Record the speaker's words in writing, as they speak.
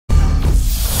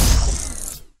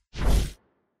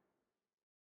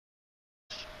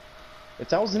If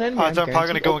that was an enemy, I'm probably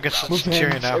gonna go against the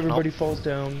Centurion now. Everybody falls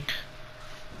down.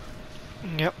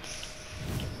 Yep.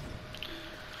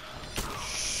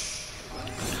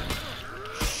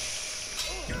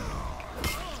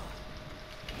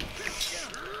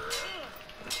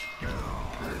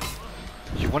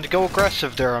 You want to go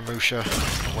aggressive there, Amusha.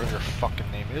 Whatever your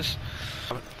fucking name is.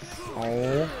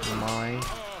 Oh my...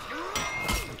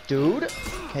 Dude,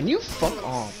 can you fuck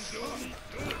off?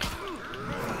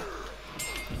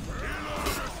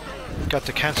 Got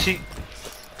the Kenzie.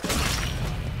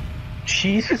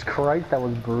 Jesus Christ, that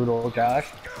was brutal, Josh.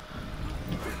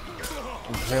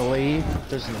 Really?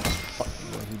 There's no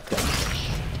fucking way he does this.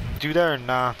 Do that or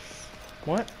nah?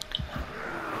 What?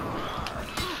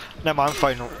 No, I'm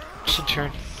fighting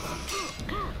Centurion.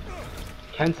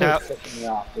 Kensei's pissing me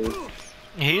off, dude.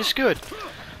 He's good.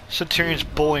 Centurion's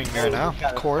bullying me right now,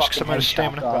 of course, because I'm out of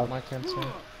stamina. Got my cancer.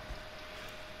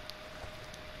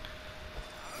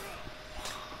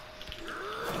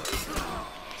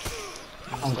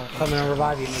 I'm coming to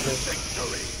revive you,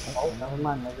 nigga. Oh, never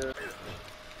mind, nigga.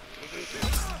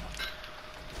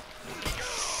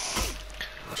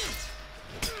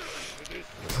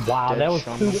 Wow, that was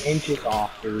 2 inches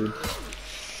off, dude.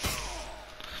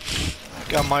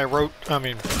 Got my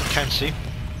Kenzie.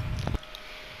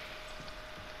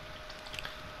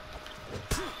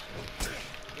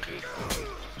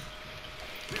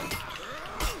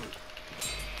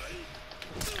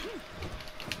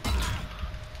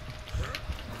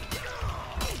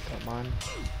 Got mine.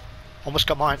 Almost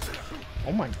got mine.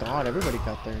 Oh my god, everybody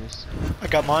got theirs. I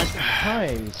got mine.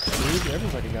 Nice, dude,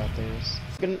 everybody got theirs.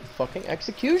 Fucking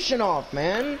execution off,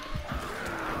 man!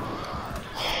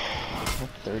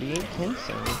 38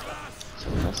 Kensei. So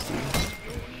rusty.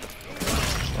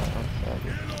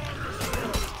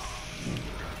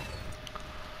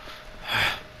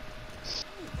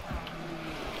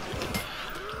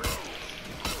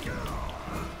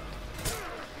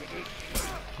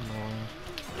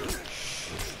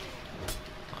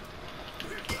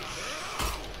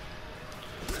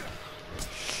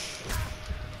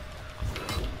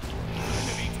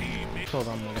 Kill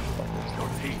them motherfuckers. Your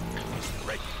team is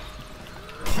ready.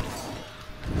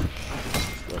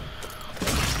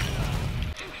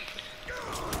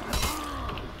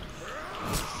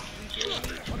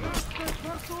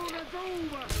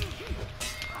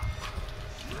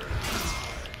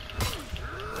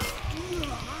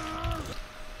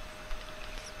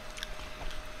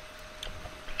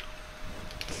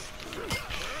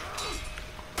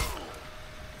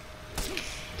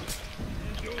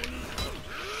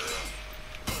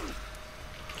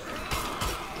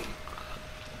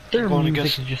 Their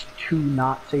music is just too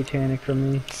not satanic for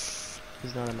me.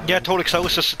 He's not a man. Yeah, totally, because I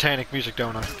listen to satanic music,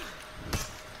 don't I?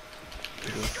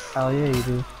 Hell yeah, you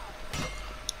do.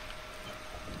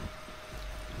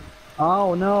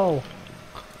 Oh no!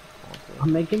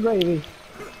 I'm making gravy.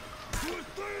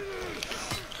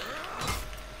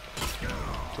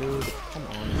 Dude, come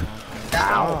on now.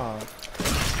 Ow!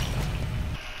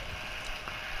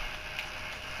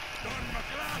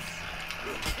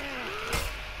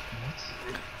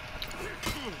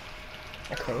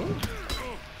 Okay.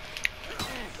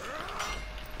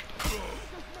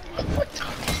 What?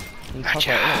 You talk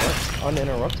about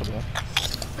uninterruptible.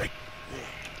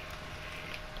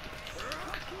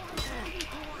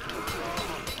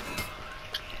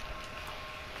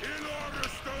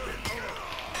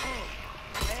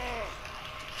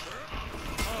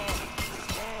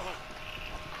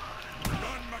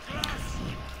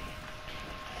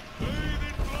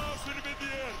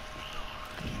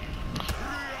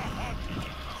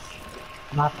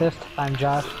 Not this time,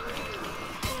 Josh.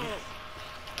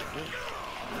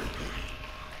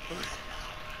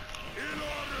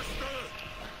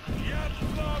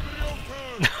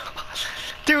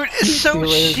 Dude, it's so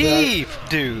cheap,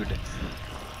 dude.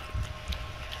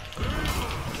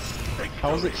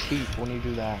 How is it cheap when you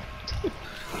do that?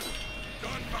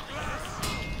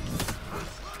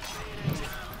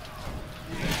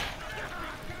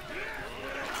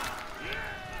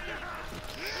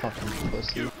 Fucking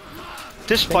pussy.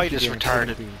 This fight is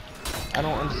retarded. I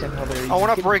don't understand how they're. Oh, we're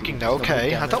not breaking though.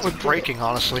 Okay, I thought we were breaking,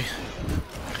 honestly.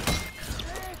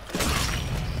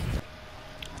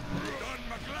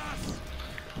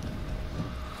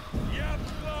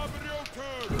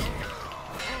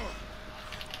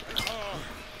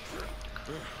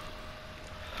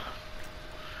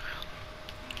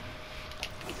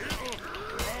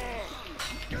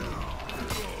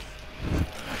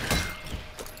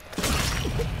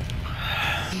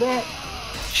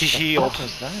 She healed. What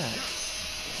was that?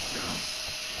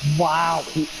 Wow.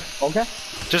 Okay.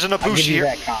 There's an I'll give Abushi you here.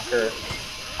 that conquer.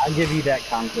 I'll give you that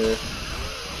conquer.